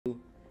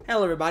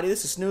Hello everybody,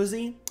 this is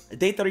Snoozy.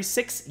 Day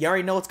 36, you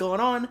already know what's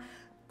going on.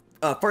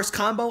 First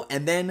combo,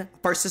 and then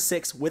first to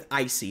 6 with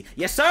Icy.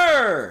 Yes,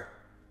 sir!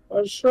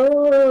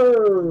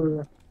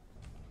 Sure.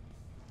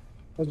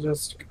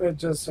 It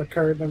just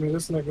occurred to me,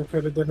 this nigga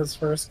could have did his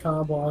first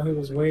combo while he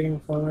was waiting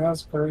for me.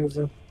 That's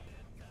crazy.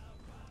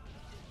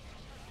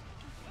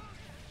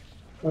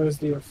 Where's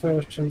the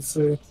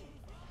efficiency?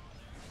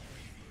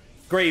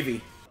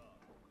 Gravy.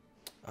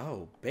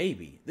 Oh,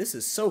 baby, this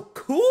is so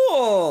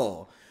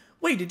cool!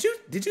 Wait, did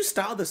you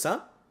style this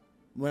up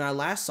when I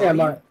last saw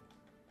you?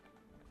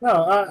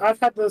 No, I've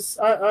had this.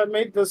 I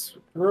made this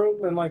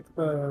room and like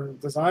the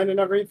design and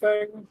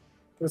everything.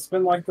 It's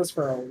been like this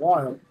for a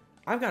while.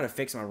 I've got to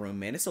fix my room,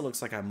 man. It still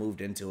looks like I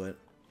moved into it.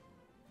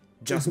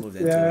 Just moved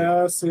into it.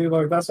 Yeah, see,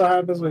 look, that's what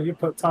happens when you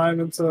put time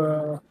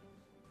into,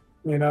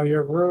 you know,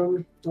 your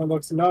room. It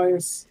looks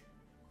nice.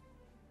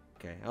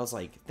 Okay, I was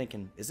like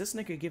thinking, is this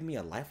nigga giving me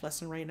a life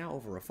lesson right now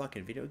over a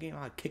fucking video game?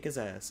 I'll kick his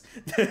ass.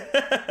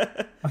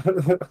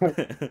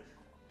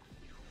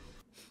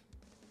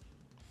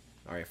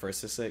 Alright, first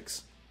to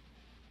 6.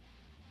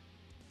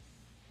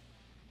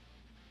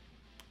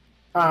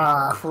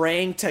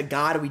 Praying to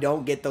God we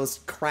don't get those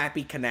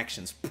crappy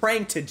connections.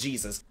 Praying to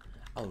Jesus.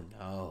 Oh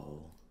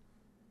no.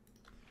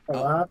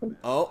 What happened?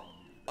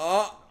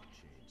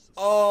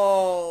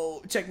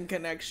 Oh, checking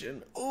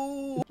connection.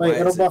 Ooh. Wait,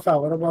 it'll buff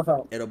out, it'll buff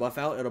out. It'll buff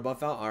out, it'll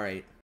buff out.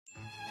 Alright.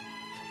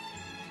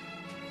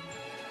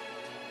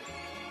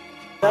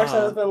 Connection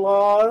has been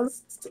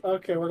lost.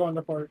 Okay, we're going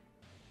to port.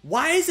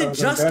 Why is it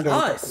just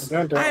us?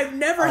 I've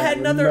never had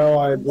another. No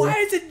idea. Why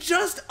is it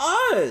just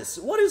us?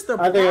 What is the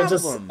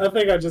problem? I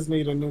think I just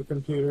need a new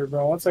computer,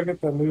 bro. Once I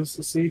get the new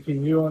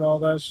CPU and all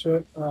that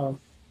shit,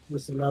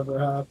 this will never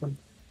happen.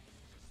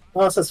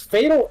 Oh, it says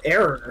fatal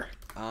error.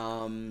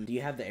 Do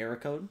you have the error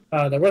code?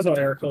 There was no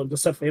error code.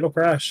 Just said fatal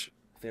crash.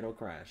 Fatal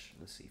crash.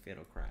 Let's see.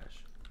 Fatal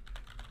crash.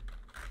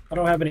 I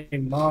don't have any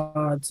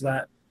mods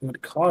that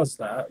would cause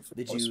that. For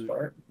the most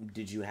part.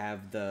 Did you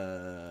have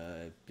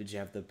the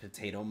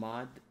potato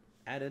mod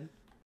added?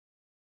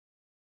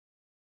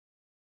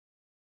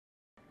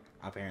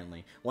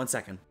 Apparently. 1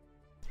 second.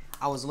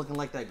 I was looking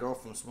like that girl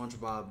from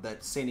SpongeBob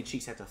that Sandy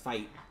Cheeks had to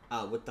fight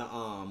with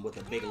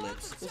the big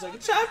lips. It was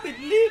like chocolate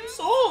lips.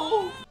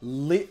 Oh,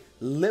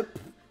 lip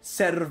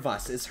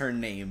Servas is her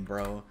name,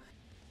 bro.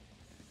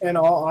 In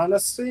all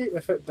honesty,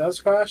 if it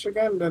does crash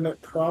again, then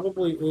it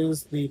probably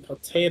is the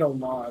potato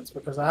mods,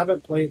 because I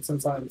haven't played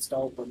since I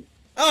installed them.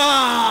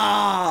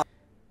 Ah!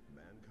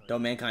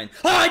 Don't mankind.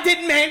 Oh, I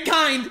did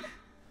mankind!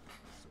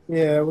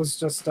 Yeah, it was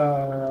just,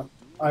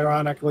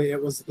 ironically,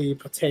 it was the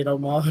potato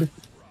mod.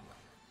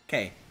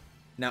 Okay.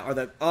 Now, are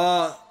the,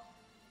 oh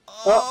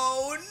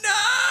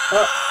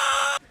no!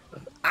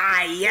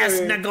 Ah, yes,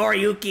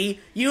 Nagoriyuki!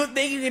 You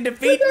think you can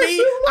defeat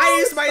me? I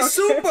used my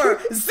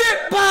super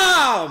zip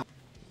bomb!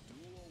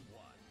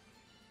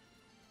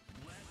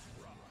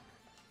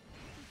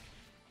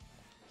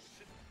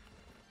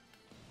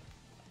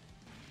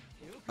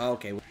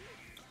 Okay. Oh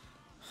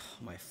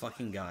my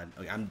fucking god.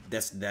 Okay,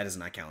 that does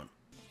not count.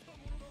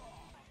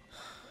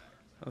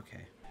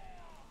 Okay.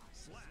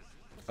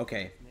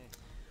 Okay.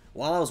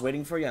 While I was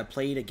waiting for you, I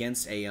played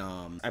against a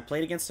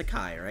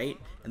Kai, right?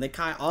 And the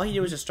Kai, all he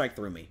did was just strike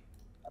through me.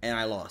 And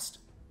I lost.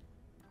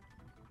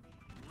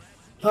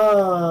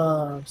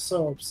 I'm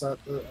so upset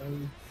that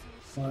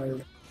my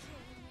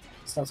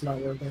stuff's not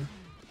working.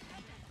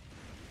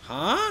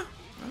 Huh?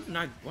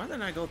 Why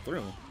did I go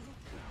through?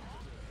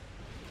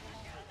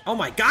 Oh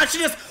my god, she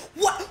just...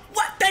 What?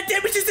 That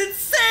damage is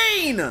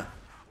insane!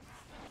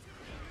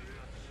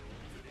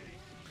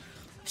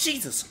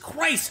 Jesus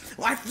Christ!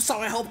 I saw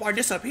my health bar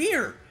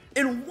disappear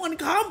in one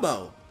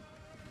combo!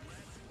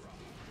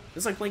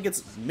 It's like playing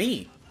against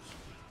me.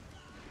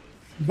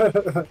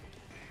 Oh,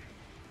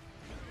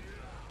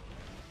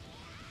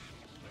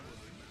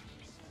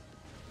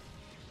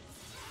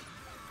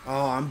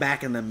 I'm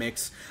back in the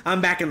mix.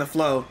 I'm back in the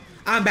flow.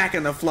 I'm back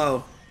in the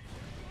flow.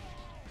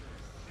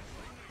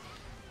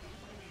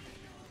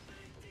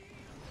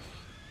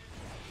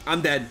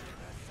 I'm dead.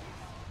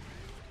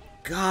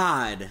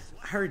 God,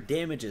 her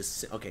damage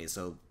is... Okay,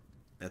 so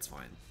that's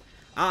fine.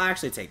 I'll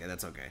actually take that.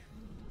 That's okay.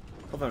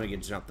 Hope I'm gonna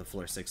get dropped to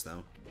floor 6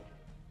 though.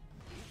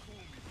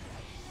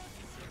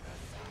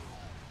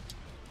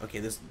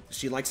 Okay,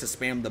 she likes to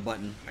spam the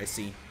button. I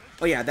see.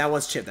 Oh yeah, that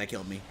was Chip that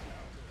killed me.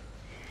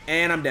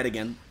 And I'm dead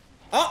again.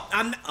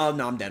 Oh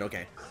no, I'm dead.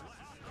 Okay.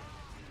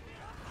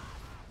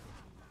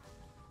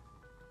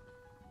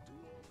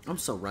 I'm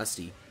so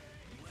rusty.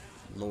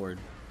 Lord.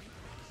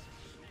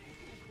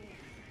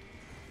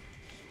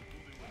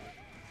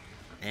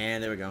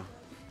 And there we go.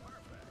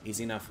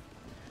 Easy enough.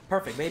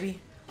 Perfect, baby.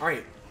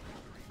 Alright.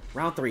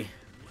 Round 3.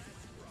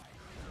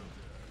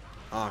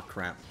 Oh,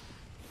 crap.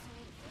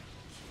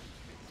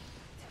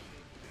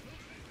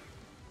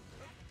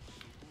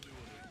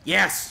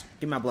 Yes!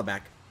 Give me my blood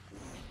back.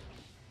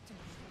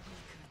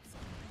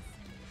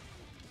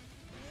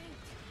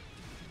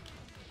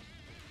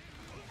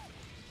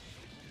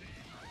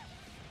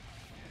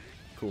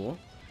 Cool.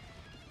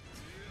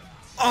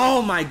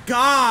 Oh my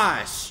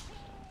gosh!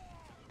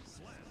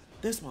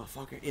 This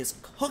motherfucker is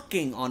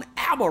cooking on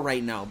Abba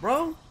right now,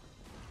 bro.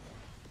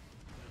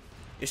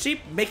 Is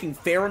she making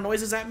pharaoh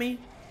noises at me?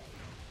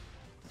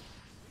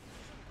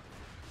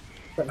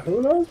 But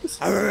who knows?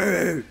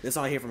 That's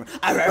all I hear from her.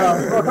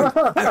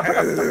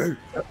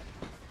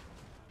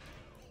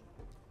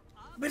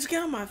 Bitch,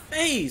 get out of my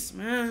face,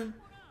 man.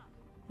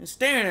 You're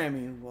staring at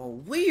me. Well,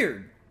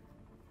 weird.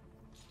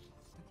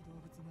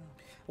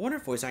 I wonder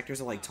if voice actors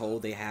are like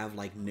told they have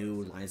like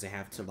new lines they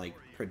have to like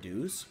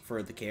produce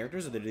for the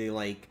characters, or do they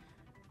like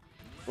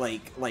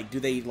do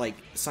they like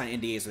sign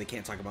NDAs so they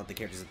can't talk about the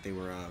characters that they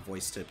were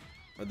voiced to,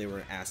 or they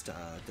were asked to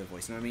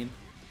voice? You know what I mean?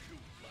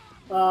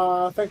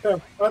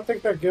 I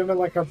think they're given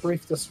like a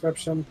brief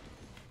description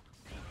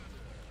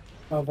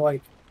of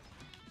like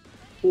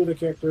who the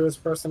character is,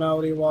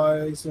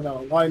 personality-wise, you know,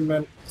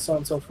 alignment, so on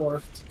and so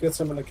forth,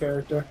 gets him in the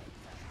character.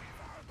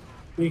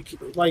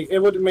 Like, it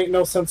would make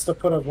no sense to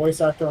put a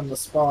voice actor on the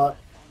spot.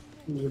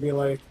 You'd be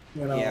like,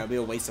 you know... Yeah, it'd be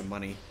a waste of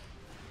money.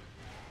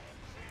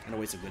 And a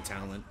waste of good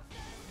talent.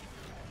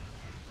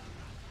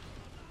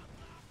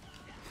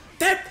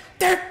 That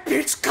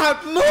bitch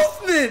got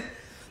movement!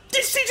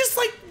 Did she just,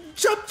 like,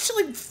 jump? She,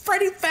 like,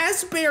 Freddy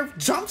Fazbear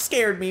jump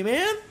scared me,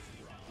 man!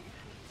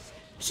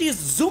 She is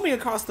zooming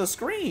across the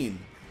screen.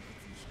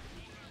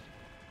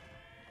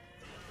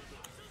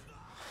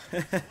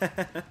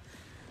 That's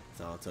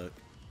all it took.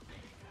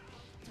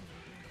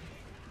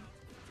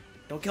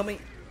 Don't kill me.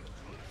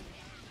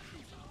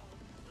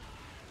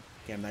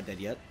 Okay, I'm not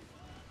dead yet.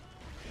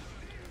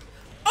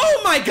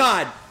 Oh my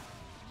god!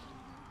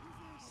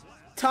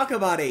 Talk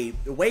about a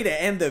way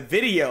to end the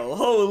video.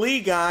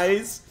 Holy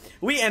guys.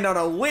 We end on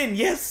a win.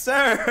 Yes,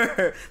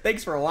 sir.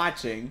 Thanks for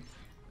watching.